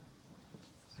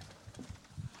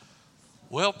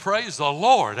Well, praise the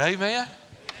Lord. Amen.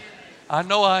 I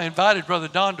know I invited Brother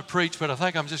Don to preach, but I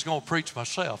think I'm just going to preach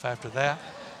myself after that.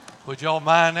 Would y'all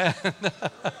mind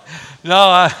that?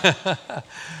 No,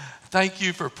 thank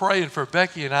you for praying for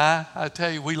Becky and I. I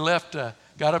tell you, we left,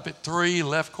 got up at 3,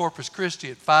 left Corpus Christi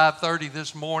at 5:30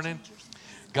 this morning.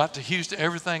 Got to Houston,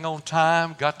 everything on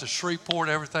time. Got to Shreveport,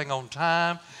 everything on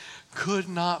time. Could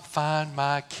not find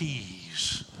my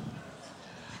keys.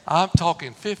 I'm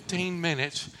talking 15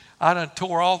 minutes. I done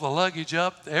tore all the luggage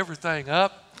up, everything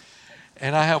up.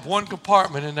 And I have one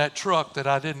compartment in that truck that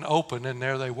I didn't open, and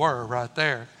there they were right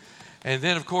there. And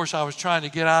then, of course, I was trying to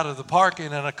get out of the parking,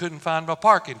 and I couldn't find my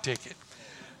parking ticket.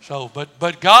 So,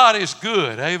 but God is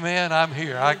good. Amen. I'm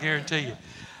here. I guarantee you.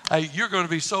 Hey, you're going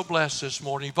to be so blessed this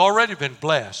morning. You've already been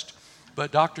blessed.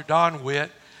 But Dr. Don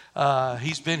Whitt,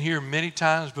 he's been here many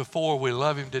times before. We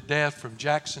love him to death, from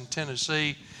Jackson,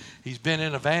 Tennessee. He's been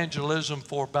in evangelism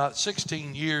for about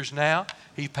 16 years now.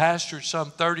 He pastored some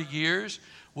 30 years,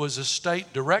 was a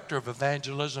state director of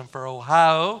evangelism for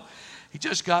Ohio. He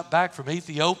just got back from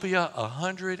Ethiopia,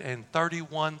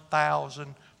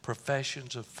 131,000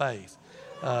 professions of faith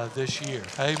this year.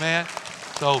 Amen.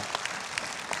 So,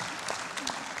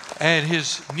 and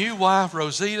his new wife,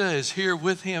 Rosita, is here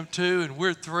with him too, and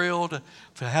we're thrilled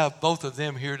to have both of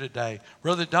them here today.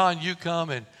 Brother Don, you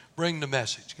come and bring the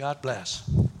message. God bless.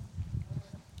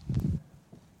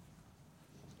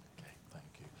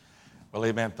 Well,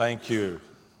 amen. Thank you,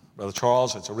 Brother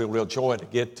Charles. It's a real joy to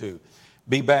get to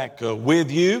be back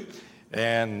with you.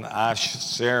 And I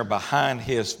share behind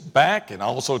his back and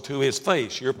also to his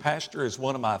face. Your pastor is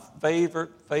one of my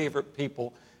favorite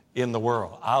people in the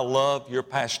world. I love your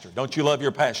pastor. Don't you love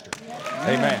your pastor? Yeah.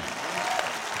 Amen.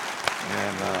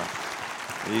 And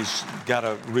he's got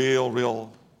a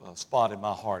real spot in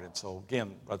my heart. And so,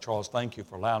 again, Brother Charles, thank you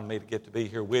for allowing me to get to be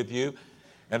here with you.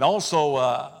 And also,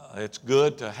 it's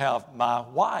good to have my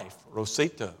wife,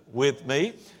 Rosita, with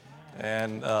me.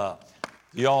 And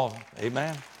y'all,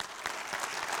 amen.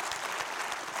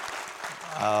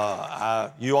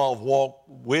 You all have walked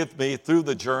with me through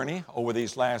the journey over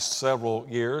these last several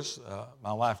years.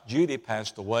 My wife, Judy,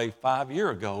 passed away 5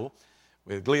 years ago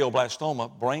with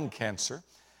glioblastoma, brain cancer.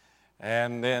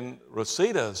 And then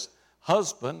Rosita's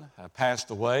husband passed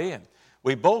away. And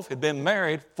we both had been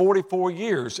married 44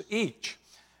 years each.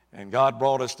 And God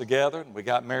brought us together, and we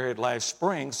got married last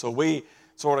spring, so we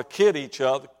sort of kid and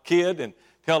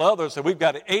tell others that we've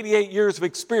got 88 years of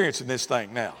experience in this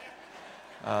thing now.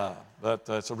 But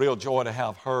it's a real joy to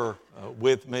have her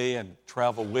with me and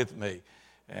travel with me.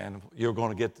 And you're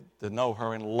going to get to know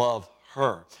her and love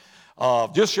her.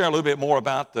 Just share a little bit more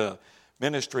about the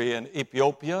ministry in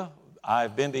Ethiopia.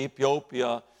 I've been to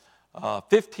Ethiopia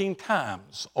 15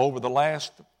 times over the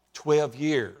last 12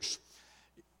 years.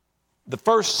 The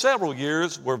first several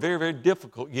years were very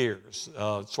difficult years,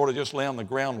 sort of just laying the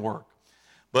groundwork.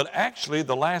 But actually,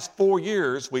 the last 4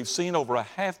 years, we've seen over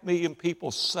 500,000 people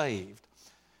saved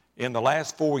in the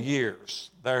last 4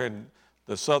 years there in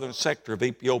the southern sector of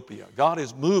Ethiopia. God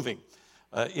is moving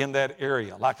in that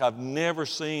area like I've never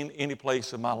seen any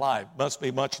place in my life. Must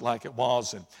be much like it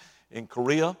was in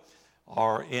Korea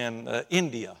or in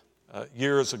India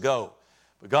years ago.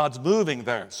 But God's moving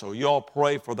there, so you all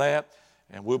pray for that.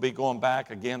 And we'll be going back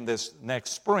again this next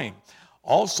spring.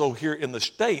 Also here in the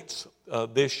States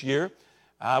this year,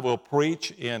 I will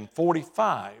preach in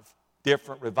 45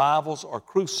 different revivals or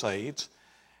crusades.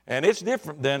 And it's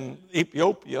different than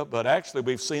Ethiopia, but actually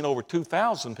we've seen over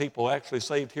 2,000 people actually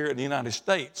saved here in the United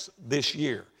States this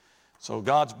year. So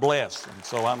God's blessed, and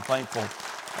so I'm thankful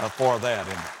for that.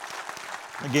 And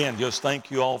again, just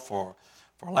thank you all for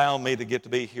allowing me to get to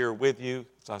be here with you.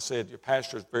 As I said, your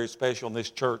pastor is very special in this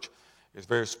church. Is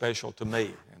very special to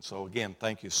me. And so, again,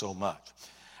 thank you so much.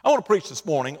 I want to preach this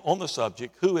morning on the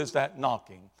subject, who is that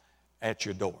knocking at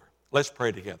your door? Let's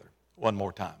pray together one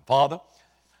more time. Father,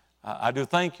 I do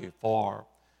thank you for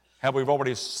how we've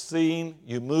already seen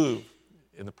you move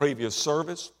in the previous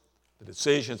service, the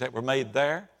decisions that were made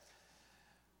there.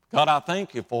 God, I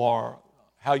thank you for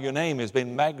how your name has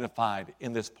been magnified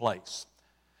in this place.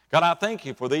 God, I thank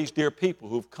you for these dear people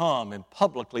who've come and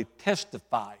publicly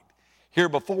testified here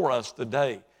before us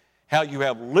today, how you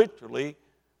have literally,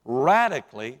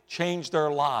 radically changed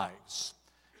their lives.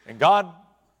 And God,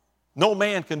 no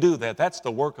man can do that. That's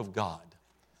the work of God.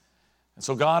 And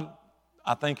so God,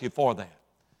 I thank you for that.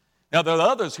 Now there are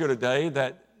others here today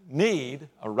that need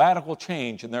a radical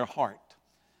change in their heart.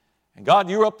 And God,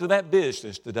 you're up to that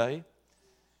business today.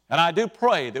 And I do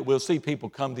pray that we'll see people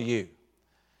come to you.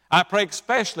 I pray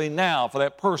especially now for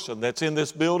that person that's in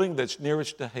this building that's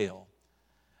nearest to hell.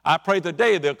 I pray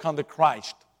today they'll come to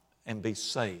Christ and be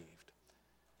saved.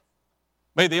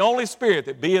 May the only Spirit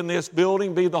that be in this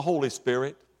building be the Holy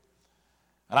Spirit.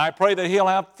 And I pray that He'll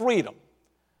have freedom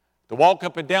to walk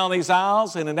up and down these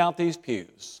aisles, in and out these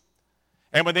pews.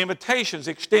 And with the invitations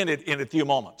extended in a few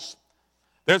moments,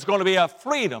 there's going to be a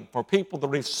freedom for people to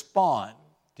respond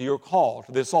to your call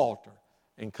to this altar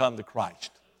and come to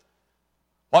Christ.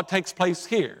 What takes place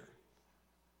here,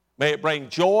 may it bring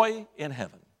joy in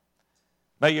heaven.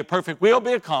 May your perfect will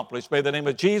be accomplished. May the name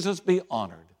of Jesus be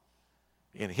honored.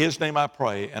 In His name I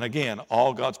pray. And again,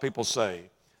 all God's people say,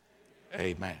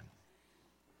 amen.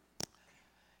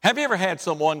 Have you ever had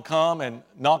someone come and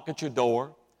knock at your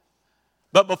door?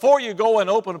 But before you go and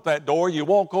open up that door, you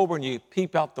walk over and you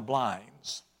peep out the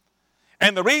blinds.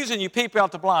 And the reason you peep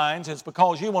out the blinds is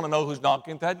because you want to know who's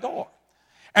knocking at that door.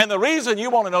 And the reason you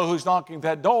want to know who's knocking at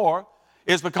that door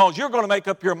is because you're going to make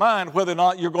up your mind whether or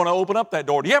not you're going to open up that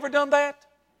door. Do you ever done that?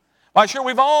 Why, sure,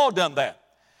 we've all done that.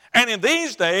 And in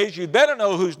these days, you'd better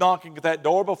know who's knocking at that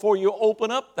door before you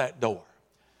open up that door.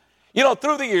 You know,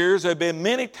 through the years, there have been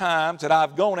many times that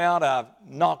I've gone out, I've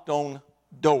knocked on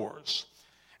doors.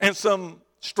 And some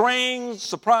strange,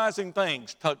 surprising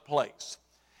things took place.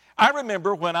 I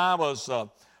remember when I was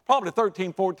probably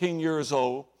 13, 14 years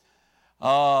old,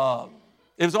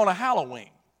 it was on a Halloween.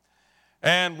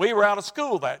 And we were out of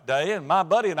school that day, and my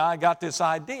buddy and I got this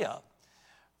idea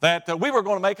that we were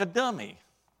going to make a dummy.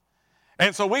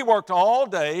 And so we worked all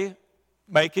day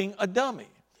making a dummy.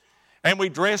 And we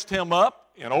dressed him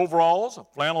up in overalls, a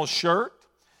flannel shirt,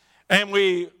 and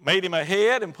we made him a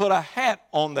head and put a hat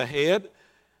on the head,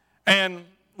 and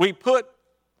we put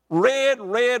red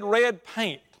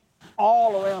paint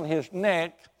all around his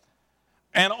neck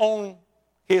and on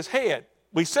his head.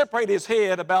 We separated his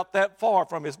head about that far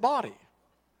from his body.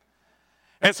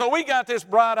 And so we got this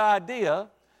bright idea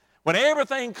when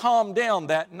everything calmed down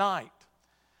that night.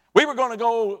 We were going to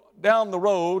go down the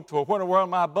road to where one of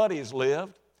my buddies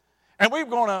lived, and we were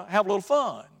going to have a little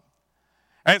fun.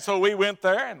 And so we went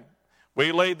there, and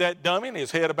we laid that dummy and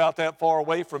his head about that far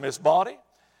away from his body.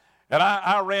 And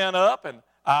I ran up, and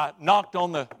I knocked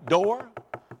on the door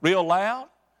real loud.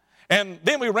 And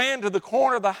then we ran to the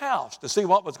corner of the house to see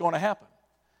what was going to happen.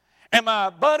 And my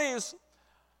buddy's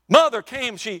mother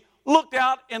came. She looked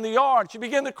out in the yard. She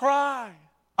began to cry.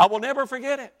 I will never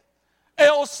forget it.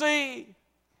 Elsie,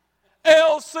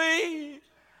 Elsie,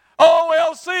 oh,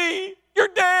 Elsie, you're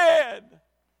dead.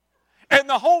 And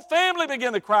the whole family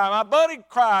began to cry. My buddy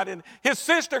cried, and his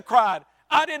sister cried.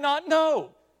 I did not know.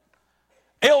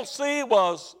 Elsie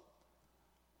was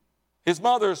his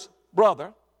mother's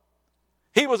brother.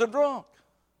 He was a drunk.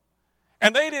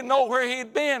 And they didn't know where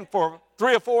he'd been for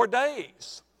 3 or 4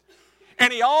 days.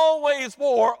 And he always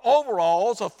wore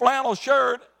overalls, a flannel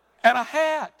shirt, and a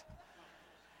hat.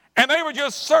 And they were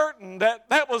just certain that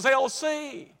that was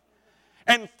Elsie.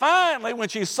 And finally, when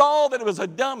she saw that it was a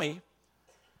dummy,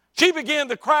 she began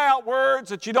to cry out words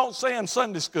that you don't say in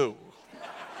Sunday school.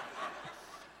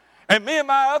 And me and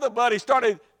my other buddy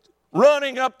started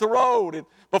running up the road. And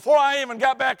before I even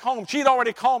got back home, she'd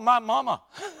already called my mama.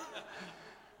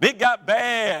 It got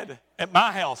bad at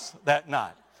my house that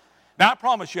night. Now, I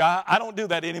promise you, I don't do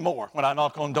that anymore when I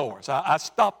knock on doors. I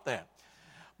stopped that.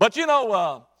 But you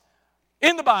know,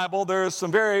 in the Bible, there's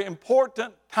some very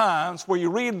important times where you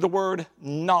read the word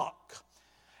knock.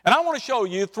 And I want to show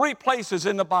you 3 places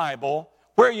in the Bible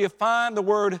where you find the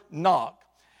word knock.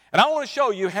 And I want to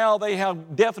show you how they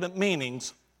have definite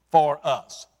meanings for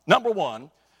us. Number 1,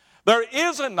 there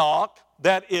is a knock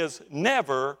that is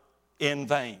never in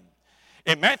vain.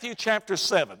 In Matthew chapter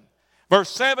 7, verse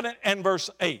 7 and verse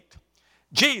 8,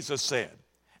 Jesus said,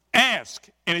 ask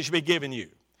and it shall be given you.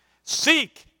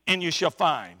 Seek and you shall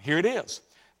find. Here it is.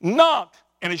 Knock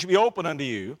and it shall be opened unto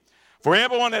you. For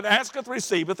everyone that asketh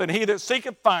receiveth, and he that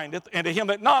seeketh findeth, and to him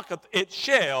that knocketh it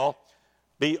shall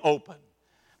be open.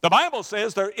 The Bible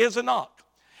says there is a knock.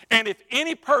 And if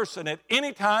any person at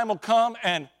any time will come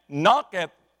and knock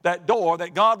at that door,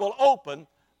 that God will open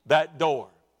that door.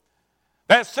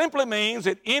 That simply means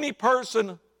that any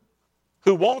person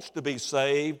who wants to be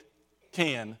saved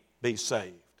can be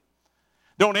saved.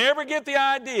 Don't ever get the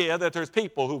idea that there's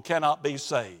people who cannot be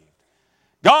saved.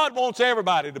 God wants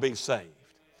everybody to be saved.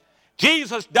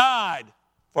 Jesus died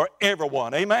for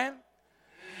everyone. Amen?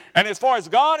 And as far as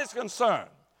God is concerned,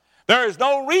 there is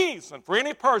no reason for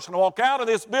any person to walk out of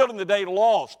this building today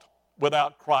lost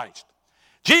without Christ.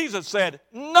 Jesus said,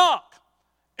 knock,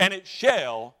 and it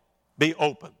shall be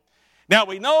open. Now,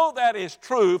 we know that is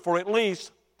true for at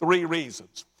least 3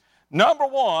 reasons. Number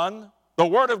 1, the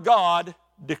Word of God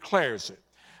declares it.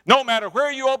 No matter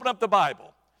where you open up the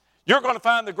Bible, you're going to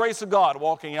find the grace of God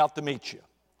walking out to meet you.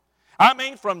 I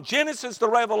mean, from Genesis to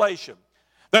Revelation,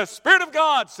 The Spirit of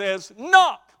God says,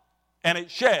 knock, and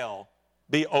it shall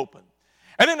be open.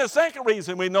 And then the second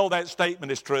reason we know that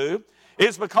statement is true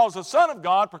is because the Son of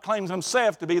God proclaims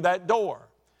himself to be that door.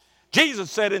 Jesus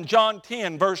said in John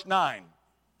 10, verse 9,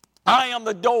 I am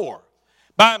the door.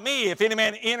 By me, if any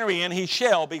man enter in, he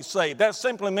shall be saved. That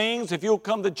simply means if you'll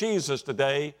come to Jesus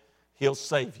today, he'll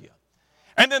save you.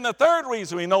 And then the third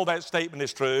reason we know that statement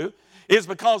is true is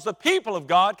because the people of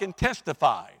God can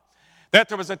testify that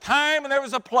there was a time and there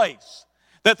was a place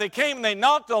that they came and they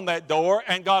knocked on that door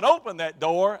and God opened that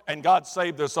door and God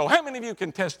saved their soul. How many of you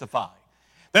can testify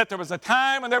that there was a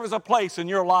time and there was a place in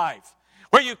your life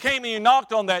where you came and you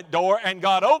knocked on that door and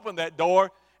God opened that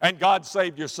door and God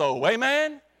saved your soul?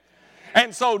 Amen?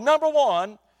 And so, number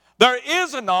one, there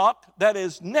is a knock that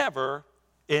is never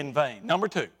in vain. Number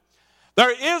two,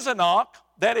 there is a knock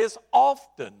that is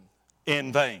often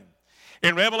in vain.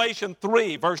 In Revelation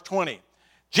 3, verse 20,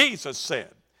 Jesus said,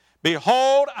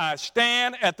 Behold, I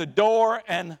stand at the door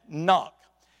and knock.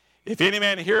 If any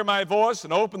man hear my voice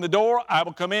and open the door, I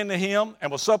will come in to him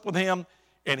and will sup with him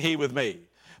and he with me.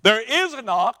 There is a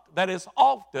knock that is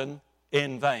often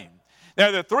in vain.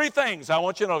 Now, there are three things I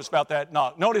want you to notice about that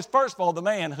knock. Notice, first of all, the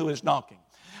man who is knocking.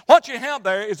 What you have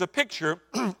there is a picture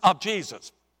of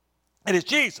Jesus. It is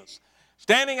Jesus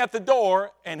standing at the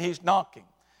door and he's knocking.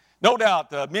 No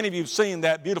doubt many of you have seen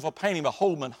that beautiful painting by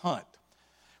Holman Hunt,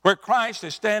 where Christ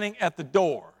is standing at the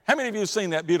door. How many of you have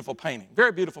seen that beautiful painting?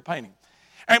 Very beautiful painting.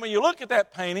 And when you look at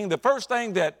that painting, the first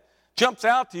thing that jumps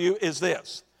out to you is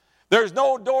this. There's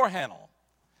no door handle.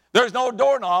 There's no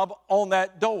doorknob on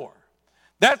that door.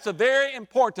 That's a very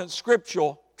important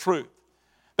scriptural truth.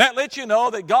 That lets you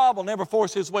know that God will never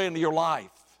force his way into your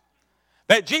life.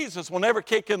 That Jesus will never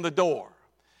kick in the door.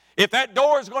 If that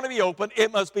door is going to be open,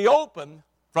 it must be open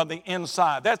from the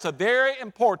inside. That's a very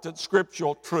important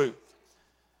scriptural truth.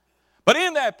 But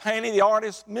in that painting, the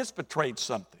artist misportrayed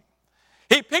something.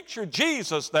 He pictured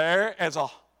Jesus there as a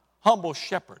humble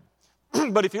shepherd.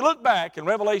 But if you look back in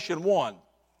Revelation 1,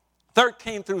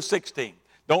 13 through 16,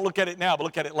 don't look at it now, but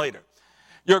look at it later.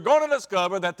 You're going to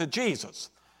discover that the Jesus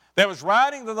that was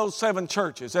writing to those 7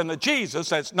 churches and the Jesus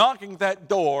that's knocking that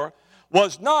door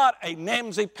was not a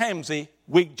namsy-pamsy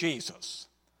weak Jesus.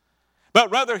 But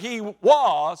rather he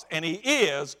was and he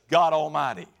is God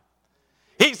Almighty.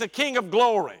 He's the King of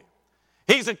glory.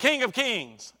 He's the King of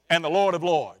kings and the Lord of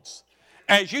lords.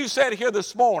 As you sat here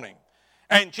this morning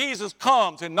and Jesus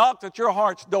comes and knocks at your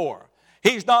heart's door,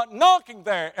 he's not knocking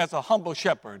there as a humble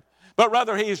shepherd, but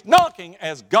rather he's knocking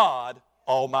as God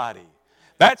Almighty.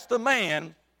 That's the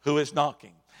man who is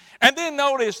knocking. And then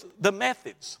notice the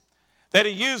methods that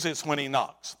he uses when he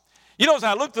knocks. You know, as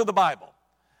I look through the Bible,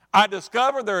 I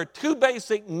discovered there are 2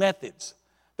 basic methods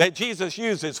that Jesus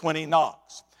uses when he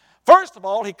knocks. First of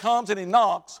all, he comes and he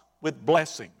knocks with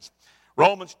blessings.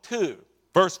 Romans 2,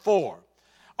 verse 4.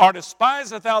 Or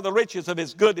despiseth thou the riches of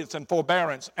his goodness and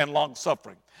forbearance and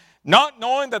longsuffering, not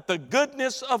knowing that the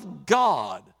goodness of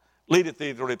God leadeth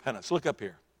thee to repentance. Look up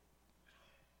here.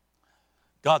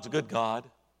 God's a good God.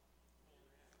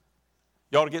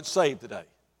 You ought to get saved today.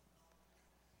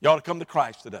 You ought to come to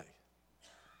Christ today.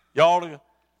 You ought to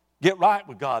get right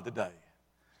with God today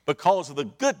because of the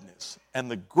goodness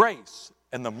and the grace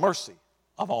and the mercy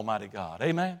of Almighty God.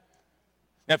 Amen?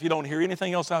 Now, if you don't hear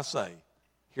anything else I say,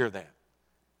 hear that.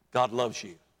 God loves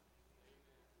you.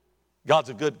 God's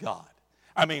a good God.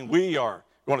 I mean, we are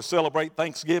going to celebrate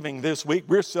Thanksgiving this week.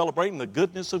 We're celebrating the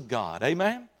goodness of God.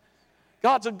 Amen?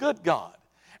 God's a good God.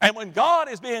 And when God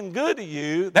is being good to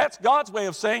you, that's God's way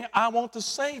of saying, I want to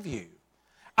save you.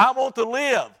 I want to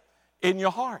live in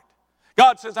your heart.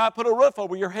 God says, I put a roof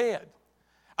over your head.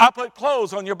 I put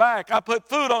clothes on your back. I put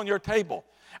food on your table.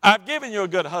 I've given you a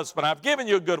good husband. I've given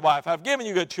you a good wife. I've given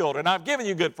you good children. I've given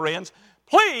you good friends.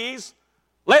 Please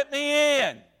let me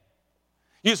in.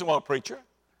 You say, well, preacher,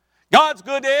 God's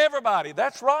good to everybody.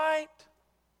 That's right.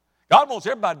 God wants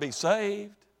everybody to be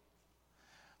saved.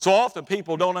 So often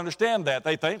people don't understand that.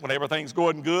 They think when everything's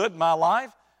going good in my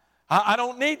life, I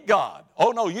don't need God.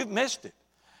 Oh, no, you've missed it.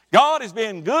 God is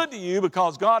being good to you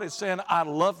because God is saying, I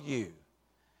love you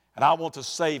and I want to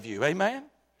save you. Amen?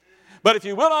 But if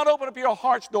you will not open up your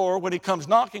heart's door when he comes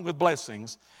knocking with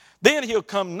blessings, then he'll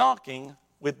come knocking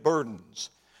with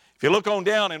burdens. If you look on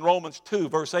down in Romans 2,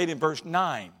 verse 8 and verse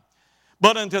 9,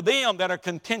 but unto them that are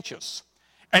contentious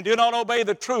and do not obey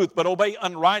the truth, but obey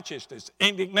unrighteousness,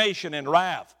 indignation and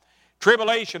wrath,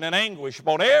 tribulation and anguish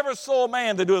upon every soul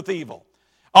man that doeth evil,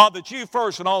 of the Jew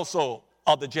first and also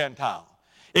of the Gentile.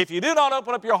 If you do not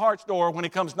open up your heart's door when he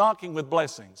comes knocking with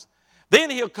blessings, then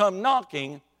he'll come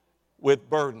knocking with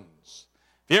burdens.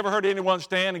 Have you ever heard anyone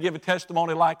stand and give a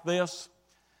testimony like this?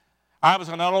 I was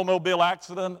in an automobile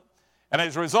accident, and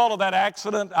as a result of that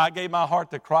accident, I gave my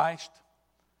heart to Christ.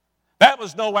 That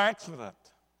was no accident.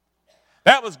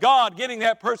 That was God getting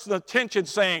that person's attention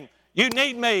saying, you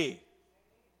need me.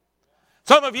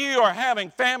 Some of you are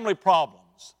having family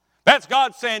problems. That's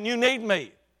God saying, you need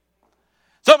me.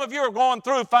 Some of you are going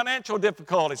through financial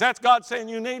difficulties. That's God saying,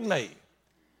 you need me.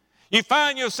 You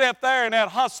find yourself there in that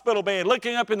hospital bed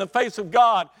looking up in the face of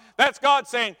God. That's God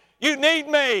saying, you need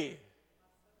me.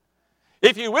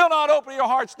 If you will not open your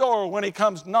heart's door when He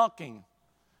comes knocking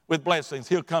with blessings,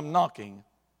 He'll come knocking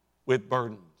with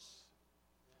burdens.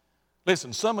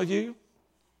 Listen, some of you,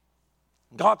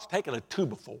 God's taken a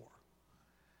 2x4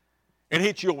 and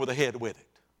hit you over the head with it.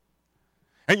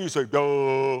 And you say,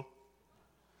 duh.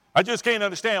 I just can't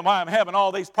understand why I'm having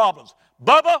all these problems.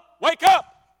 Bubba, wake up.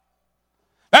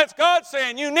 That's God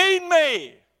saying, you need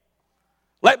me.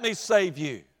 Let me save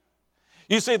you.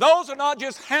 You see, those are not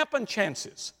just happen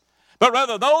chances, but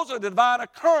rather those are divine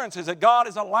occurrences that God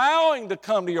is allowing to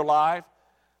come to your life,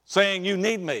 saying, you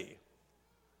need me.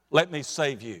 Let me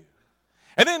save you.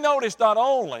 And then notice not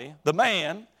only the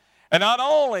man, and not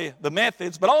only the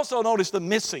methods, but also notice the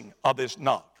missing of this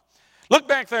knock. Look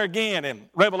back there again in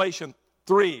Revelation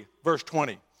 3, verse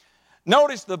 20.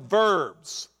 Notice the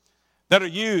verbs that are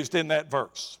used in that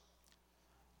verse.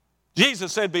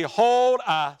 Jesus said, behold,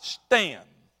 I stand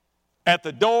at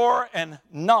the door and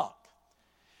knock.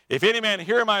 If any man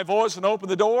hear my voice and open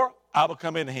the door, I will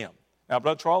come into him. Now,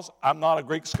 Brother Charles, I'm not a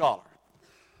Greek scholar.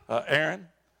 Aaron,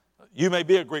 you may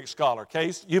be a Greek scholar.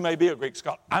 Case, you may be a Greek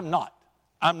scholar. I'm not.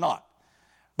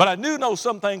 But I do know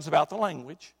some things about the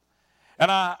language,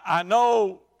 and I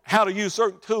know how to use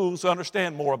certain tools to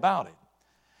understand more about it.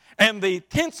 And the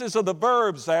tenses of the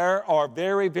verbs there are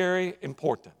very, very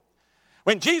important.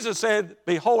 When Jesus said,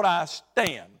 behold, I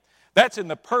stand, that's in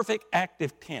the perfect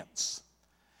active tense.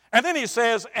 And then He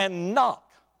says, and knock.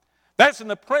 That's in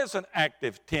the present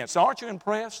active tense. Now, aren't you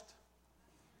impressed?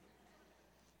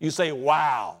 You say,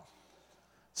 wow.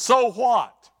 So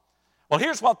what? Well,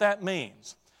 here's what that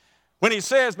means. When He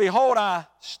says, behold, I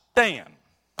stand,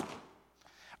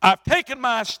 I've taken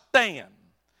my stand,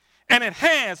 and it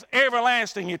has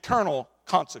everlasting, eternal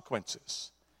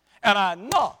consequences. And I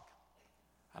knock,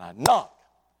 and I knock,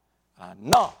 and I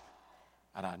knock,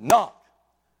 and I knock,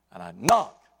 and I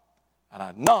knock, and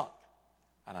I knock,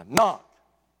 and I knock,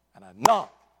 and I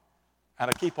knock, and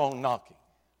I keep on knocking.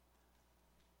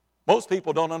 Most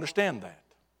people don't understand that.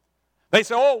 They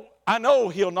say, oh, I know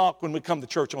He'll knock when we come to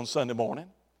church on Sunday morning.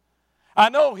 I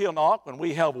know He'll knock when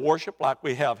we have worship like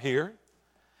we have here.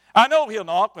 I know He'll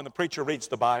knock when the preacher reads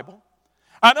the Bible.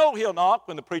 I know He'll knock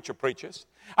when the preacher preaches.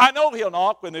 I know He'll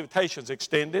knock when the invitation's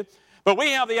extended. But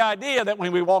we have the idea that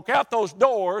when we walk out those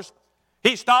doors,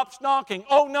 He stops knocking.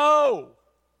 Oh, no.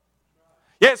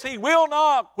 Yes, He will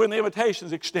knock when the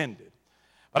invitation's extended.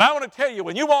 But I want to tell you,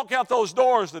 when you walk out those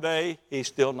doors today, He's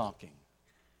still knocking.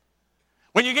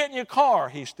 When you get in your car,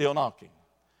 He's still knocking.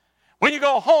 When you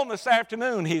go home this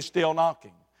afternoon, He's still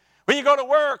knocking. When you go to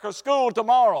work or school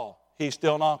tomorrow, He's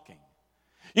still knocking.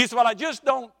 You say, well, I just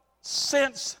don't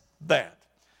sense that.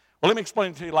 Well, let me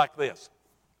explain it to you like this.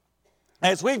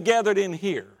 As we've gathered in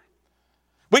here,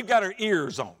 we've got our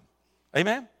ears on.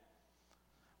 Amen?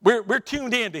 We're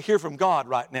tuned in to hear from God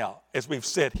right now as we've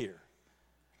sat here.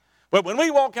 But when we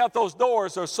walk out those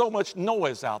doors, there's so much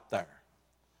noise out there.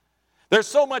 There's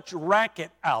so much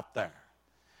racket out there.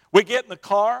 We get in the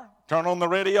car, turn on the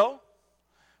radio,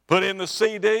 put in the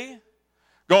CD,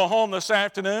 go home this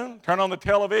afternoon, turn on the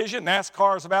television,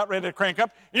 NASCAR's about ready to crank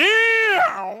up.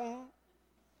 Yeah!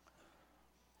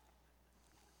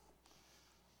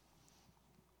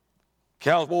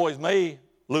 Cowboys may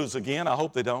lose again. I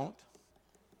hope they don't.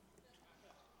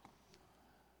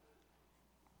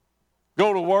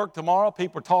 Go to work tomorrow,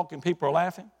 people are talking, people are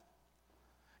laughing.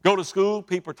 Go to school,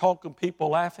 people are talking, people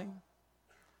are laughing.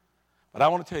 But I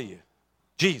want to tell you,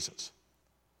 Jesus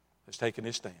has taken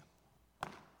His stand.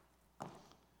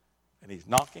 And He's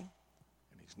knocking,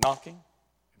 and He's knocking,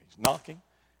 and He's knocking,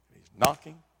 and He's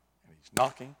knocking, and He's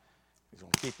knocking. He's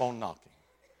going to keep on knocking.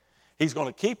 He's going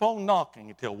to keep on knocking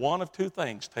until one of two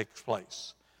things takes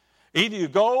place. Either you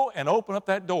go and open up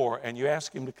that door and you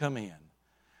ask Him to come in,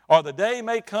 or the day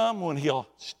may come when He'll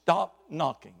stop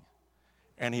knocking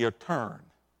and He'll turn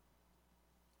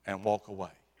and walk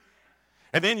away.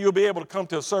 And then you'll be able to come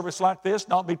to a service like this,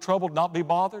 not be troubled, not be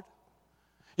bothered.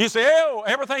 You say, oh,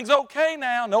 everything's okay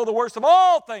now. No, the worst of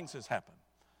all things has happened.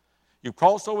 You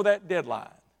cross over that deadline,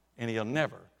 and He'll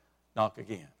never knock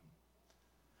again.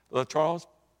 Brother Charles,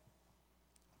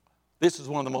 this is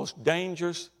one of the most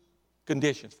dangerous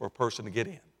conditions for a person to get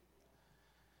in.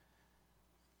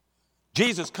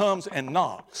 Jesus comes and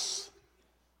knocks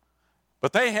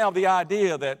But they have the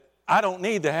idea that I don't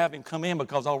need to have him come in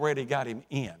because I already got him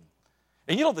in.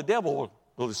 And you know the devil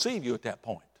will deceive you at that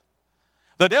point.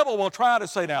 The devil will try to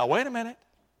say, now, wait a minute.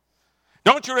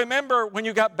 Don't you remember when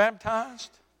you got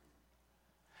baptized?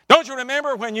 Don't you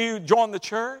remember when you joined the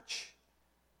church?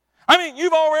 I mean,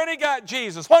 you've already got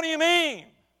Jesus. What do you mean?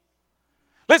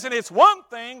 Listen, it's one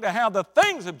thing to have the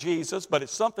things of Jesus, but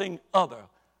it's something other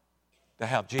to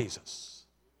have Jesus.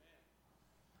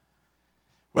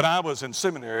 When I was in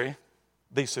seminary,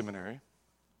 the seminary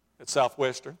at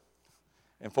Southwestern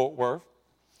in Fort Worth,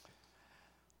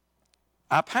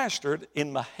 I pastored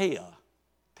in Mahia,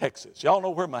 Texas. Y'all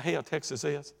know where Mahia, Texas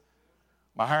is?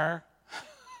 Mahir?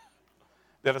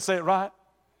 Did I say it right?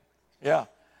 Yeah.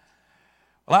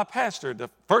 Well, I pastored the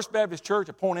First Baptist Church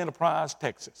of Point Enterprise,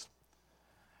 Texas,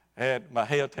 at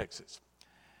Mahia, Texas.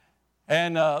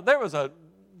 And there was a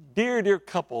dear, dear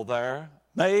couple there,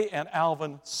 May and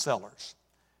Alvin Sellers.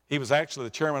 He was actually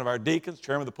the chairman of our deacons,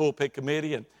 chairman of the pulpit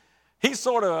committee, and they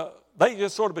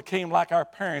just sort of became like our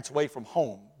parents away from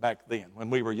home back then when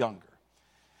we were younger.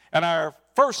 And our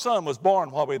first son was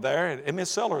born while we were there, and Miss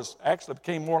Sellers actually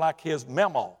became more like his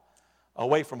mama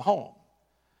away from home.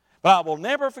 But I will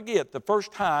never forget the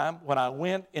first time when I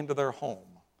went into their home.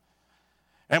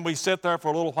 And we sat there for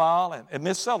a little while, and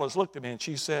Miss Sellers looked at me and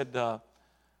she said,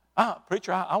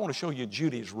 preacher, I want to show you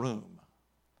Judy's room.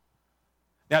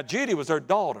 Now, Judy was their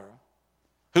daughter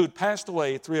who had passed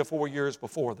away 3 or 4 years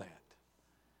before that.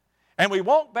 And we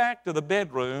walked back to the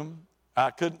bedroom.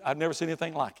 I'd never seen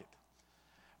anything like it.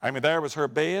 I mean, there was her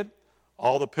bed,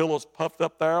 all the pillows puffed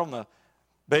up there on the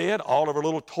bed, all of her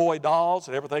little toy dolls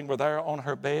and everything were there on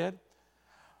her bed.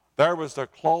 There was their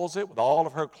closet with all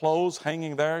of her clothes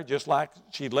hanging there just like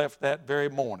she left that very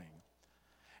morning.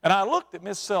 And I looked at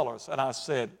Miss Sellers and I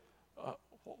said,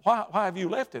 why have you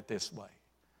left it this way?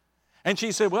 And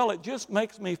she said, well, it just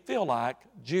makes me feel like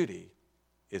Judy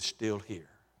is still here.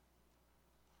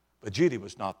 But Judy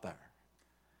was not there.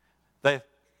 The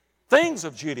things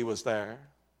of Judy was there,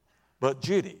 but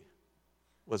Judy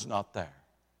was not there.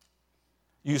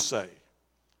 You say,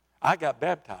 I got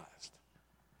baptized.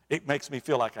 It makes me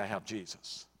feel like I have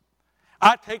Jesus.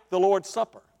 I take the Lord's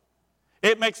Supper.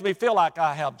 It makes me feel like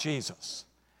I have Jesus.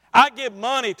 I give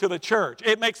money to the church.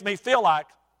 It makes me feel like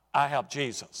I have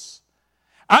Jesus.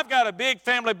 I've got a big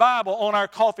family Bible on our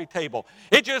coffee table.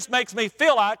 It just makes me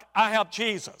feel like I have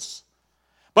Jesus.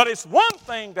 But it's one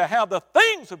thing to have the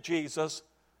things of Jesus,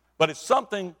 but it's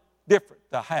something different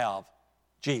to have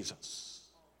Jesus.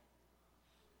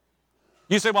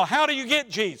 You say, well, how do you get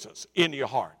Jesus into your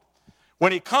heart?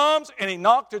 When he comes and he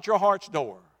knocks at your heart's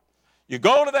door, you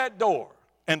go to that door,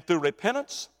 and through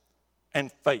repentance and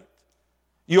faith,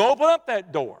 you open up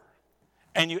that door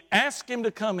and you ask him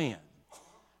to come in,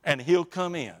 and he'll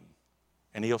come in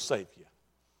and he'll save you.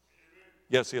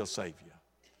 Yes, he'll save you.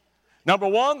 Number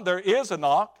one, there is a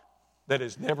knock that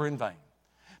is never in vain.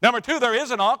 Number two, there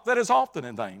is a knock that is often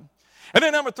in vain. And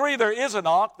then number three, there is a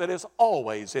knock that is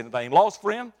always in vain. Lost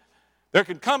friend, there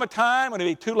can come a time when it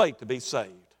be too late to be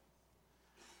saved.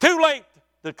 Too late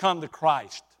to come to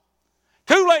Christ.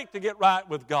 Too late to get right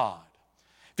with God.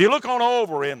 If you look on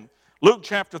over in Luke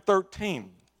chapter 13,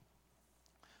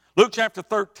 Luke chapter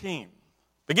 13,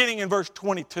 beginning in verse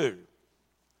 22,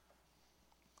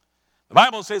 the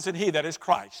Bible says that he, that is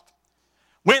Christ,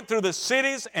 went through the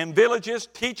cities and villages,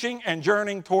 teaching and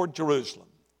journeying toward Jerusalem.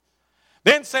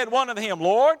 Then said one unto him,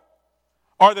 Lord,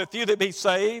 are there few that be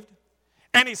saved?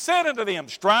 And he said unto them,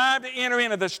 strive to enter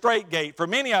into the strait gate, for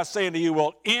many, I say unto you,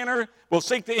 will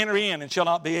seek to enter in and shall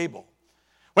not be able.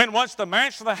 When once the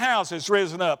master of the house has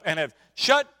risen up and have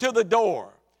shut to the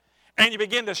door, and you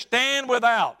begin to stand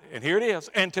without, and here it is,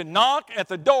 and to knock at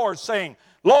the door, saying,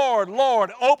 Lord,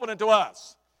 Lord, open unto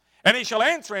us. And he shall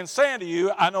answer and say unto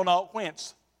you, I know not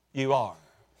whence you are.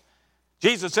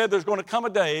 Jesus said there's going to come a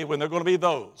day when there are going to be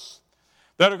those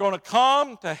that are going to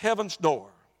come to heaven's door.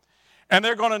 And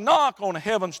they're going to knock on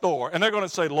heaven's door. And they're going to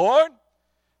say, Lord,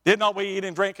 did not we eat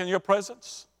and drink in your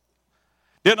presence?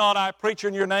 Did not I preach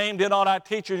in your name? Did not I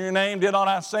teach in your name? Did not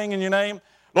I sing in your name?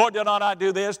 Lord, did not I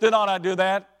do this? Did not I do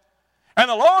that? And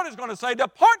the Lord is going to say,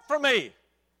 depart from me.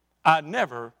 I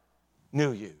never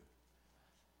knew you.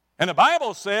 And the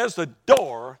Bible says the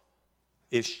door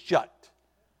is shut.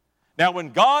 Now, when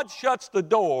God shuts the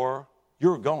door,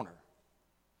 you're a goner.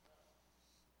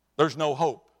 There's no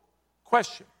hope.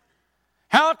 Question.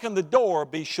 How can the door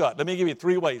be shut? Let me give you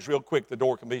 3 ways real quick the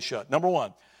door can be shut. Number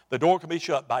one, the door can be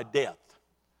shut by death.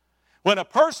 When a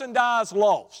person dies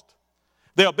lost,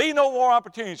 there'll be no more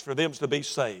opportunities for them to be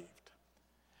saved.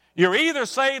 You're either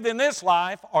saved in this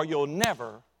life or you'll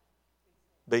never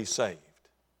be saved.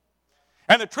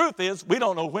 And the truth is, we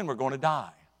don't know when we're going to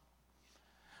die.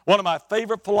 One of my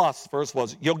favorite philosophers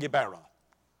was Yogi Berra.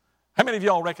 How many of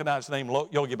y'all recognize the name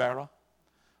Yogi Berra?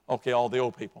 Okay, all the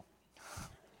old people.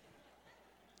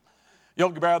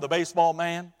 Yogi Berra, the baseball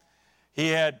man. He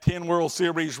had 10 World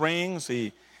Series rings.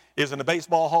 He is in the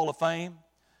Baseball Hall of Fame.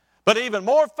 But even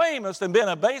more famous than being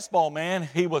a baseball man,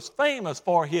 he was famous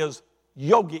for his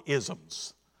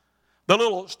yogi-isms, the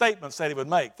little statements that he would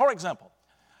make. For example,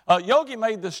 Yogi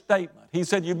made this statement. He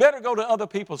said, you better go to other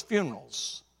people's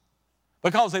funerals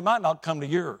because they might not come to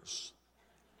yours.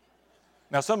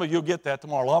 Now, some of you will get that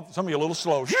tomorrow. Some of you are a little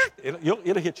slow.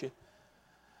 It'll hit you.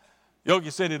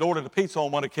 Yogi said he'd ordered a pizza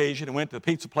on one occasion and went to the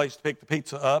pizza place to pick the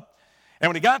pizza up. And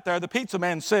when he got there, the pizza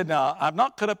man said, now, I've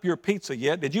not cut up your pizza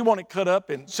yet. Did you want it cut up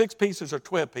in 6 pieces or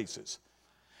 12 pieces?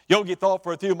 Yogi thought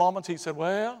for a few moments. He said,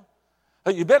 well,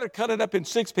 you better cut it up in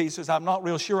 6 pieces. I'm not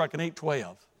real sure I can eat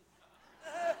 12.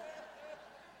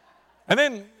 And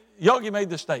then Yogi made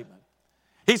this statement.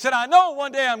 He said, I know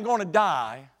one day I'm going to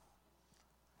die.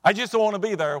 I just don't want to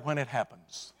be there when it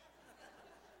happens.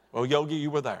 Well, Yogi,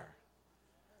 you were there.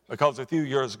 Because a few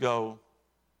years ago,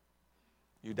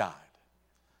 you died.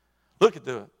 Look at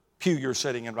the pew you're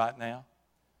sitting in right now.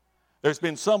 There's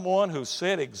been someone who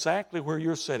sat exactly where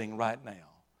you're sitting right now.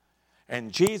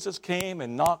 And Jesus came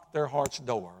and knocked their heart's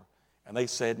door, and they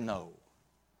said no.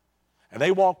 And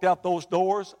they walked out those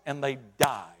doors, and they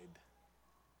died.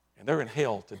 And they're in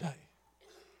hell today.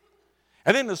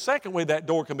 And then the second way that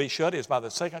door can be shut is by the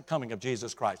second coming of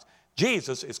Jesus Christ.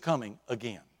 Jesus is coming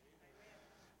again.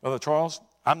 Brother Charles,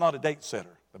 I'm not a date setter.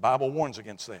 The Bible warns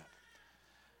against that.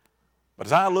 But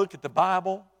as I look at the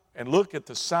Bible and look at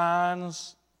the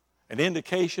signs and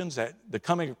indications that the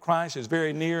coming of Christ is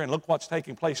very near, and look what's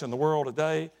taking place in the world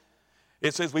today,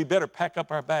 it says we better pack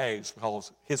up our bags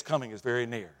because His coming is very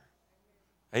near.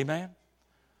 Amen?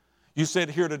 You sit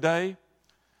here today,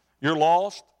 you're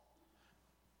lost,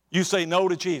 you say no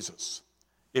to Jesus.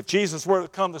 If Jesus were to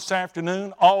come this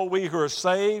afternoon, all we who are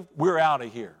saved, we're out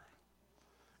of here.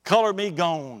 Color me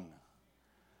gone.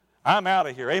 I'm out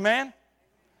of here. Amen?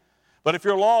 But if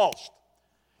you're lost,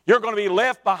 you're going to be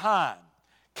left behind,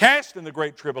 cast in the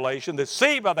great tribulation,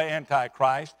 deceived by the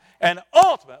Antichrist, and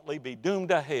ultimately be doomed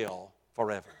to hell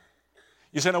forever.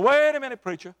 You say, now wait a minute,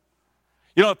 preacher.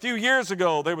 You know, a few years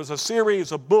ago, there was a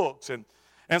series of books and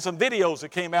some videos that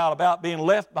came out about being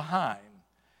left behind.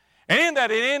 And in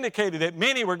that, it indicated that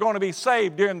many were going to be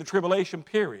saved during the tribulation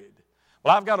period.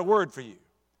 Well, I've got a word for you.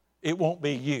 It won't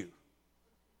be you.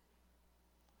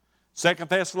 2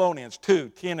 Thessalonians 2,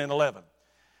 10 and 11.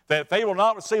 That if they will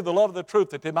not receive the love of the truth,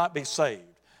 that they might be saved.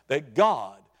 That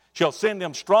God shall send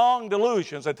them strong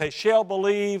delusions, that they shall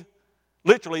believe,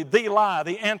 literally, the lie,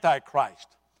 the Antichrist.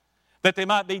 That they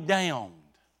might be damned.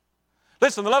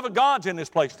 Listen, the love of God's in this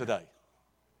place today.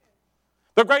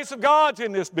 The grace of God's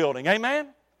in this building. Amen?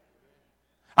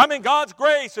 I mean, God's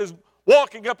grace is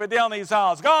walking up and down these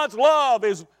aisles. God's love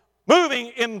is moving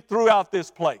in throughout this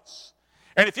place.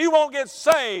 And if you won't get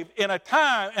saved in a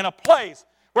time and a place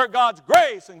where God's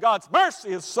grace and God's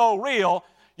mercy is so real,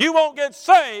 you won't get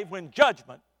saved when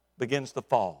judgment begins to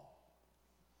fall.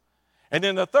 And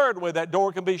then the third way that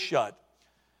door can be shut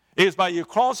is by you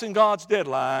crossing God's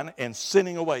deadline and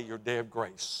sending away your day of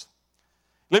grace.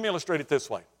 Let me illustrate it this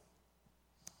way.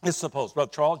 Let's suppose,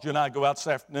 Brother Charles, you and I go out this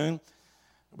afternoon.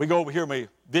 We go over here and we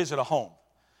visit a home.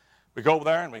 We go over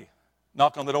there and we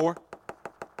knock on the door.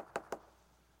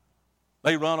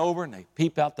 They run over and they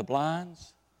peep out the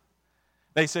blinds.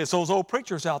 They say, it's those old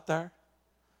preachers out there.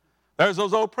 There's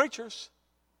those old preachers.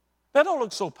 They don't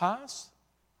look so pious.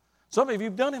 Some of you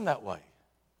have done him that way.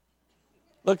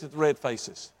 Look at the red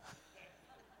faces.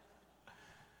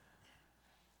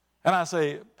 And I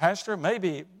say, Pastor,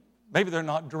 maybe they're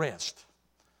not dressed.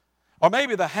 Or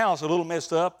maybe the house is a little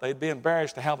messed up. They'd be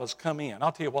embarrassed to have us come in.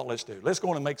 I'll tell you what, let's do. Let's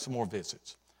go in and make some more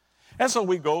visits. And so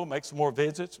we go make some more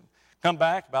visits. Come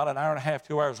back about an hour and a half,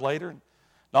 2 hours later, and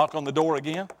knock on the door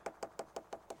again.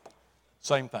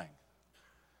 Same thing.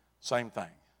 Same thing.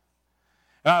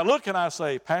 And I look and I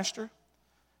say, Pastor,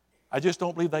 I just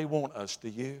don't believe they want us, do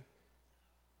you?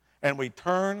 And we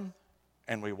turn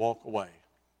and we walk away.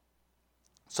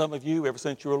 Some of you, ever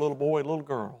since you were a little boy, a little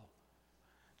girl,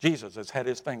 Jesus has had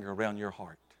His finger around your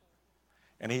heart.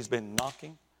 And He's been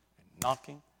knocking and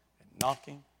knocking and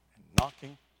knocking and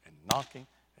knocking and knocking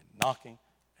and knocking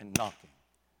and knocking.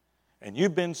 And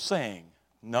you've been saying,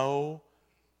 no,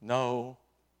 no,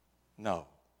 no.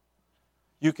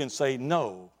 You can say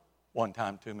no one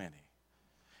time too many.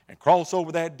 And cross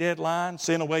over that deadline,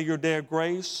 send away your day of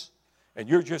grace, and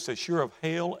you're just as sure of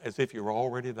hell as if you were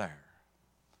already there.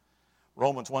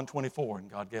 Romans 1:24, and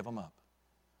God gave them up.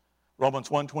 Romans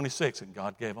 1:26, and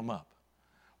God gave them up.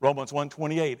 Romans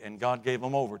 1:28, and God gave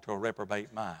them over to a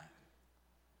reprobate mind.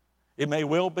 It may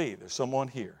well be there's someone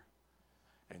here,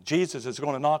 and Jesus is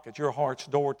going to knock at your heart's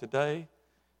door today,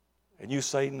 and you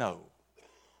say no.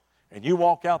 And you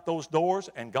walk out those doors,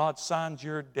 and God signs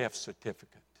your death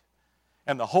certificate.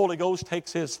 And the Holy Ghost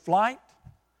takes his flight,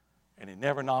 and he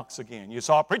never knocks again. You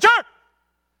saw, preacher,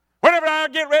 whenever I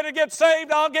get ready to get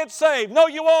saved, I'll get saved. No,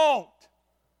 you won't.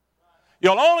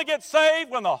 You'll only get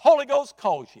saved when the Holy Ghost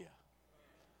calls you.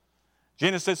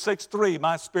 Genesis 6:3,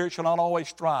 my spirit shall not always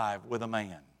strive with a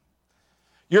man.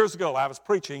 Years ago, I was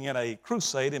preaching in a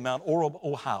crusade in Mount Orab,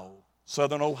 Ohio,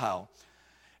 southern Ohio.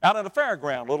 Out at a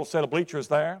fairground, a little set of bleachers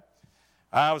there.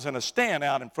 I was in a stand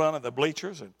out in front of the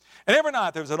bleachers. And every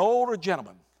night there was an older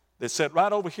gentleman that sat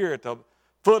right over here at the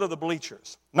foot of the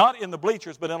bleachers. Not in the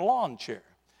bleachers, but in a lawn chair.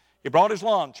 He brought his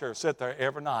lawn chair, sit there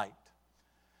every night.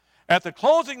 At the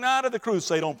closing night of the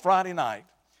crusade on Friday night,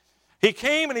 he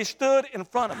came and he stood in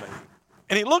front of me.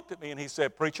 And he looked at me and he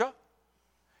said, preacher,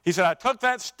 he said, I took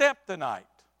that step tonight.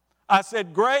 I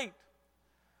said, great,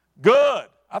 good.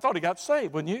 I thought he got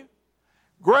saved, wouldn't you?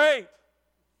 Great,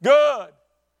 good.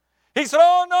 He said,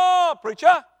 oh no,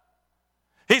 preacher.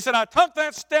 He said, I took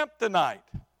that step tonight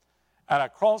and I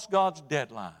crossed God's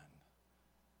deadline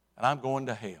and I'm going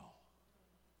to hell.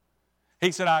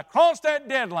 He said, I crossed that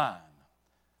deadline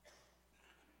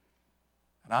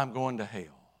and I'm going to hell.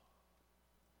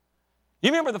 You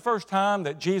remember the first time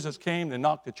that Jesus came and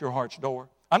knocked at your heart's door?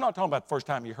 I'm not talking about the first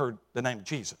time you heard the name of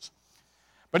Jesus.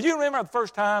 But you remember the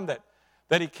first time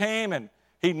that he came and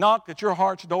he knocked at your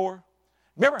heart's door?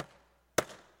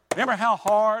 Remember how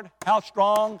hard, how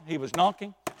strong he was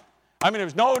knocking? I mean, there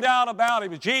was no doubt about it. It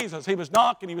was Jesus. He was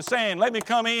knocking. He was saying, let me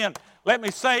come in. Let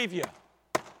me save you.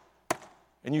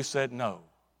 And you said no.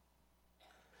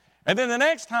 And then the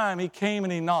next time he came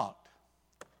and he knocked.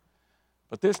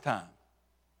 But this time,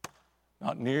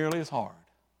 not nearly as hard,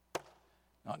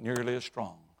 not nearly as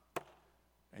strong.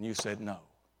 And you said no.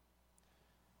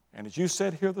 And as you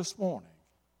sat here this morning,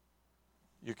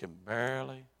 you can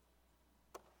barely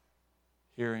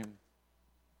hear him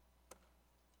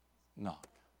knock.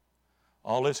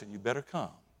 Oh, listen, you better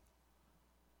come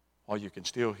while you can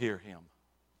still hear him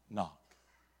knock.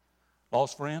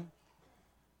 Lost friend,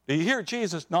 do you hear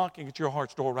Jesus knocking at your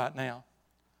heart's door right now?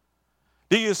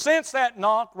 Do you sense that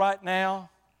knock right now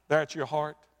there at your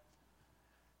heart?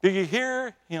 Do you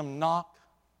hear him knock?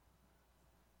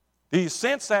 Do you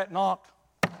sense that knock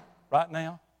right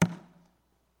now?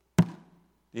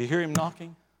 Do you hear him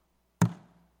knocking?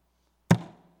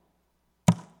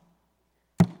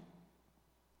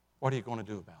 What are you going to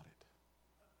do about it?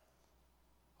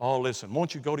 Oh, listen,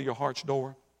 won't you go to your heart's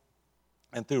door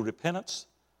and through repentance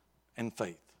and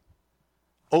faith,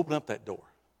 open up that door.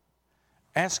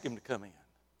 Ask him to come in.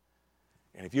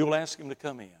 And if you'll ask him to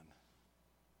come in,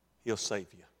 he'll save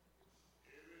you.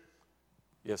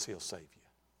 Yes, he'll save you.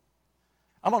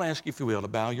 I'm going to ask you, if you will, to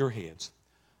bow your heads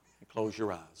and close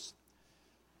your eyes.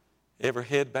 Every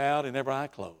head bowed and every eye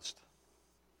closed.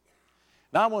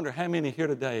 Now I wonder how many here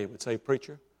today would say,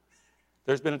 preacher,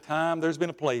 there's been a time, there's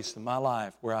been a place in my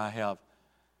life where I have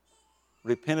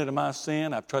repented of my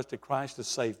sin. I've trusted Christ to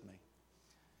save me.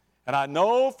 And I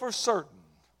know for certain,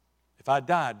 if I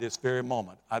died this very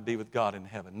moment, I'd be with God in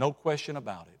heaven. No question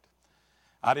about it.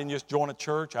 I didn't just join a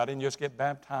church. I didn't just get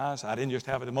baptized. I didn't just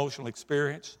have an emotional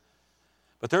experience.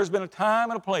 But there's been a time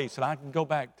and a place that I can go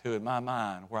back to in my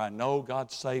mind where I know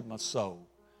God saved my soul.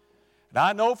 And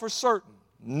I know for certain,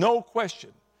 no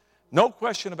question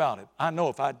about it, I know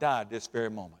if I died this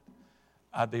very moment,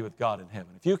 I'd be with God in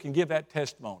heaven. If you can give that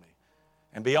testimony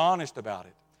and be honest about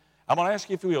it, I'm going to ask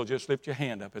you, if you will, just lift your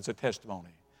hand up as a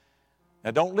testimony.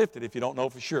 Now, don't lift it if you don't know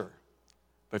for sure.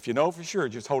 But if you know for sure,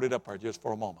 just hold it up there just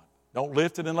for a moment. Don't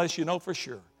lift it unless you know for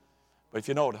sure. But if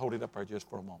you know it, hold it up there just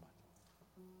for a moment.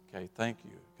 Okay, thank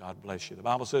you. God bless you. The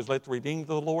Bible says, let the redeemed of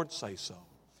the Lord say so.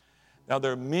 Now,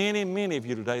 there are many, many of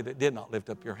you today that did not lift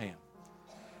up your hand.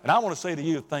 And I want to say to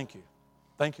you, thank you.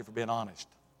 Thank you for being honest.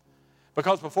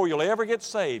 Because before you'll ever get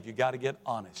saved, you've got to get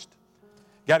honest.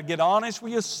 You've got to get honest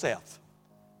with yourself.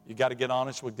 You've got to get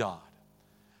honest with God.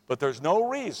 But there's no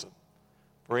reason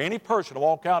for any person to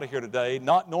walk out of here today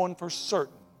not knowing for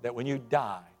certain that when you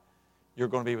die, you're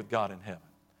going to be with God in heaven.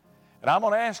 And I'm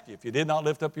going to ask you, if you did not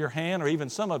lift up your hand, or even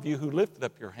some of you who lifted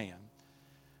up your hand,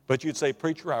 but you'd say,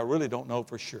 preacher, I really don't know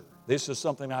for sure. This is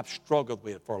something I've struggled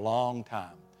with for a long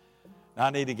time. And I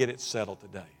need to get it settled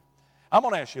today. I'm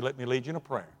going to ask you, let me lead you in a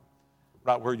prayer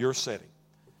right where you're sitting.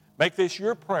 Make this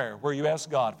your prayer where you ask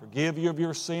God, forgive you of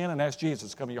your sin, and ask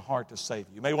Jesus to come in your heart to save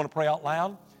you. You may want to pray out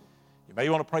loud. You may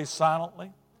want to pray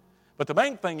silently. But the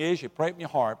main thing is you pray it in your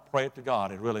heart, pray it to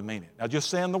God, and really mean it. Now just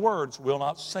saying the words will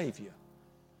not save you.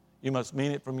 You must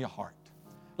mean it from your heart.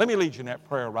 Let me lead you in that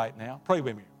prayer right now. Pray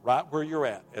with me right where you're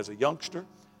at, as a youngster,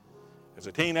 as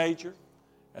a teenager,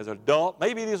 as an adult.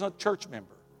 Maybe it is a church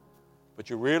member,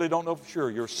 but you really don't know for sure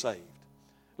you're saved.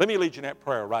 Let me lead you in that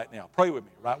prayer right now. Pray with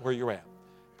me right where you're at.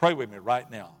 Pray with me right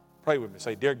now. Pray with me.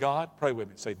 Say, dear God, pray with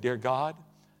me. Say, dear God,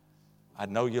 I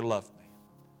know you love me.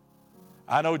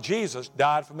 I know Jesus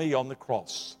died for me on the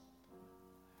cross.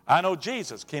 I know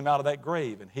Jesus came out of that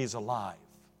grave and he's alive.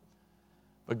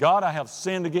 But God, I have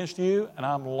sinned against you and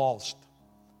I'm lost.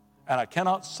 And I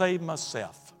cannot save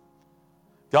myself.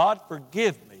 God,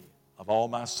 forgive me of all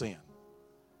my sin.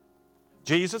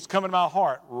 Jesus, come into my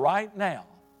heart right now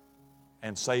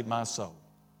and save my soul.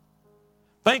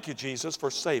 Thank you, Jesus, for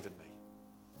saving me.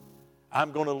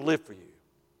 I'm going to live for you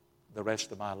the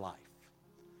rest of my life.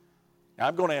 Now,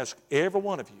 I'm going to ask every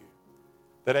one of you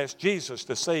that asked Jesus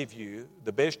to save you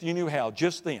the best you knew how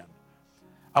just then.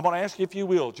 I'm going to ask you, if you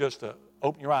will, just to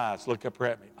open your eyes, look up here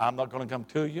at me. I'm not going to come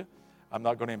to you. I'm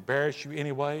not going to embarrass you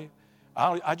anyway.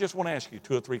 I just want to ask you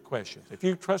 2 or 3 questions. If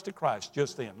you trusted Christ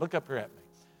just then, look up here at me.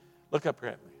 Look up here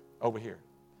at me, over here.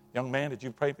 Young man, did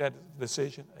you pray that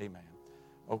decision? Amen.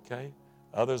 Okay.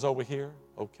 Others over here?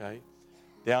 Okay.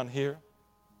 Down here?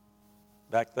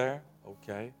 Back there?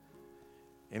 Okay.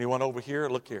 Anyone over here?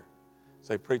 Look here.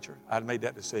 Say, preacher, I made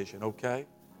that decision. Okay.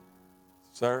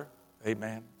 Sir?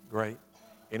 Amen. Great.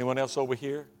 Anyone else over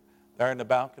here? There in the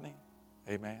balcony?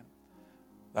 Amen.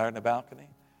 There in the balcony?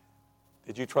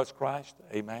 Did you trust Christ?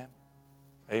 Amen.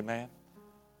 Amen.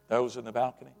 Those in the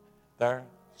balcony? There.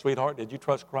 Sweetheart, did you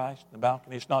trust Christ in the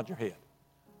balcony? Just nod your head.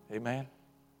 Amen.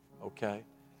 Okay.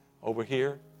 Over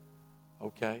here?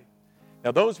 Okay.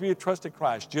 Now, those of you who trusted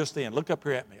Christ just then, look up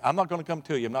here at me. I'm not going to come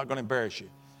to you. I'm not going to embarrass you.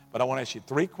 But I want to ask you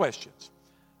 3 questions.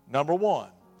 Number 1,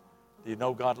 do you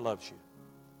know God loves you?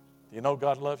 Do you know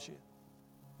God loves you?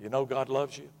 Do you know God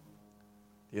loves you?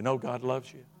 Do you know God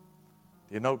loves you?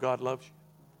 Do you know God loves you?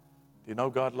 Do you know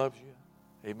God loves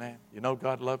you? Amen. You know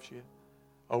God loves you?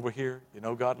 Over here, you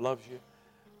know God loves you?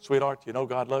 Sweetheart, you know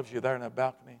God loves you there in that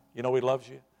balcony? You know He loves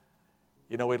you?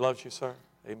 You know He loves you, sir?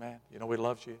 Amen. You know He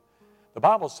loves you? The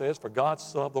Bible says, for God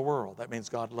so loved the world. That means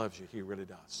God loves you. He really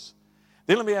does.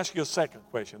 Then let me ask you a second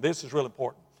question. This is real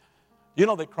important. You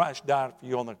know that Christ died for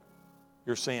you on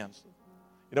your sins.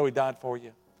 You know He died for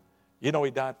you. You know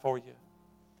He died for you.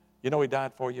 You know He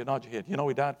died for you. Nod your head. You know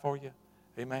He died for you.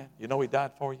 Amen. You know He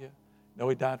died for you. You know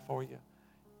He died for you.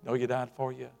 You know He died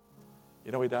for you.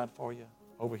 You know He died for you.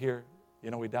 Over here,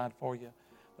 you know He died for you.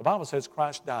 The Bible says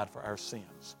Christ died for our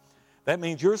sins. That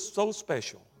means you're so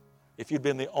special. If you'd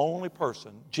been the only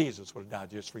person, Jesus would have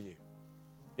died just for you.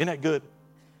 Isn't that good?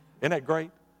 Isn't that great?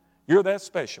 You're that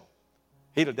special.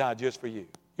 He'd have died just for you.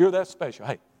 You're that special.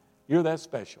 Hey, you're that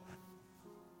special.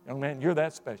 Young man, you're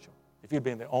that special. If you'd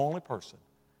been the only person,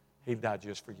 He'd died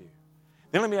just for you.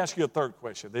 Then let me ask you a third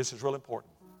question. This is real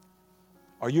important.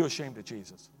 Are you ashamed of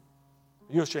Jesus?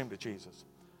 Are you ashamed of Jesus?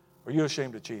 Are you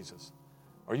ashamed of Jesus?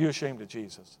 Are you ashamed of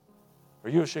Jesus? Are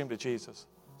you ashamed of Jesus?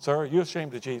 Sir, are you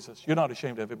ashamed of Jesus? You're not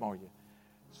ashamed of Him, are you?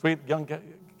 Sweet young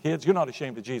kids, you're not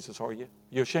ashamed of Jesus, are you?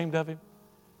 You ashamed of Him?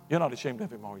 You're not ashamed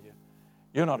of Him, are you?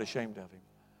 You're not ashamed of Him.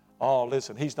 Oh,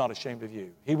 listen, He's not ashamed of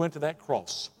you. He went to that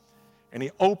cross, and He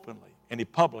openly and He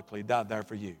publicly died there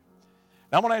for you.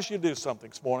 Now, I'm going to ask you to do something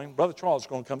this morning. Brother Charles is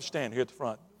going to come stand here at the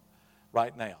front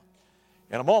right now.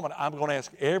 In a moment, I'm going to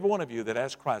ask every one of you that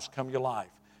asked Christ come your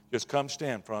life, just come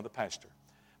stand in front of the pastor.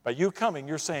 By you coming,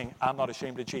 you're saying, I'm not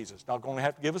ashamed of Jesus. Not going to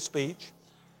have to give a speech.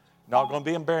 Not going to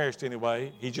be embarrassed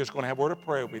anyway. He's just going to have a word of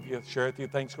prayer with you, share with you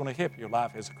things going to help your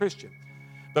life as a Christian.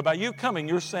 But by you coming,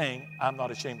 you're saying, I'm not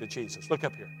ashamed of Jesus. Look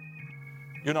up here.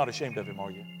 You're not ashamed of Him,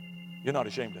 are you? You're not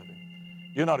ashamed of Him.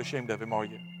 You're not ashamed of Him, are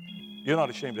you? You're not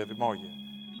ashamed of Him, are you?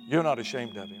 You're not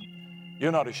ashamed of Him.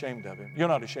 You're not ashamed of Him. You're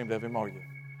not ashamed of Him, are you?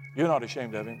 You're not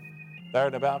ashamed of Him. There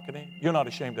in the balcony, you're not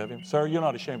ashamed of Him. Sir, you're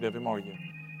not ashamed of Him, are you?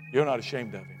 You're not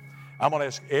ashamed of Him. I'm going to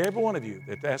ask every one of you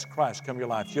that asked Christ come your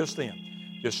life just then.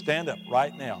 Just stand up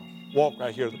right now. Walk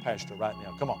right here to the pastor right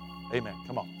now. Come on. Amen.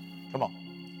 Come on. Come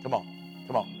on. Come on.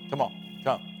 Come on. Come on.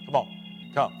 Come. Come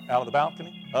on. Come. Out of the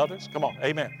balcony. Others. Come on.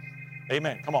 Amen.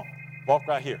 Amen. Come on. Walk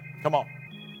right here. Come on.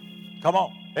 Come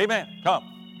on. Amen.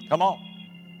 Come. Come on.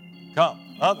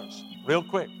 Come. Others. Real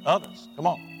quick. Others. Come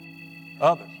on.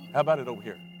 Others. How about it over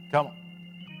here? Come on.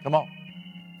 Come on.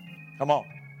 Come on.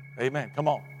 Amen. Come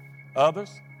on.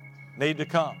 Others need to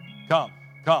come. Come.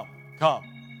 Come. Come.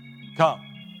 Come.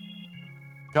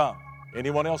 Come.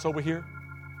 Anyone else over here?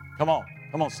 Come on.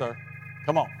 Come on, sir.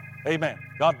 Come on. Amen.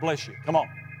 God bless you. Come on.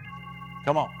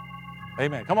 Come on.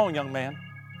 Amen. Come on, young man.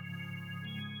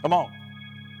 Come on.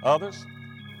 Others?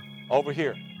 Over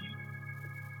here.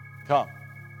 Come.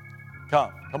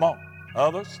 Come. Come on.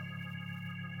 Others?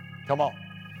 Come on.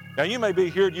 Now, you may be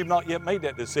here and you've not yet made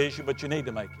that decision, but you need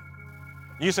to make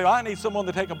it. You say, I need someone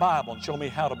to take a Bible and show me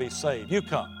how to be saved. You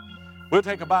come. We'll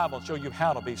take a Bible and show you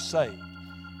how to be saved.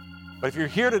 But if you're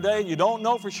here today and you don't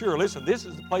know for sure, listen, this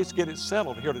is the place to get it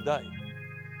settled here today.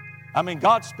 I mean,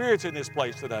 God's Spirit's in this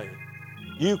place today.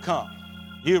 You come.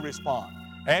 You respond.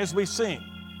 As we sing,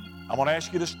 I want to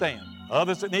ask you to stand.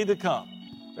 Others that need to come.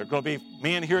 There are going to be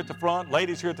men here at the front,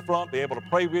 ladies here at the front, be able to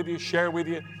pray with you, share with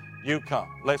you. You come.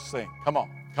 Let's sing. Come on.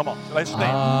 Come on. Let's stand.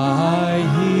 I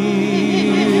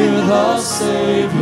hear the Savior.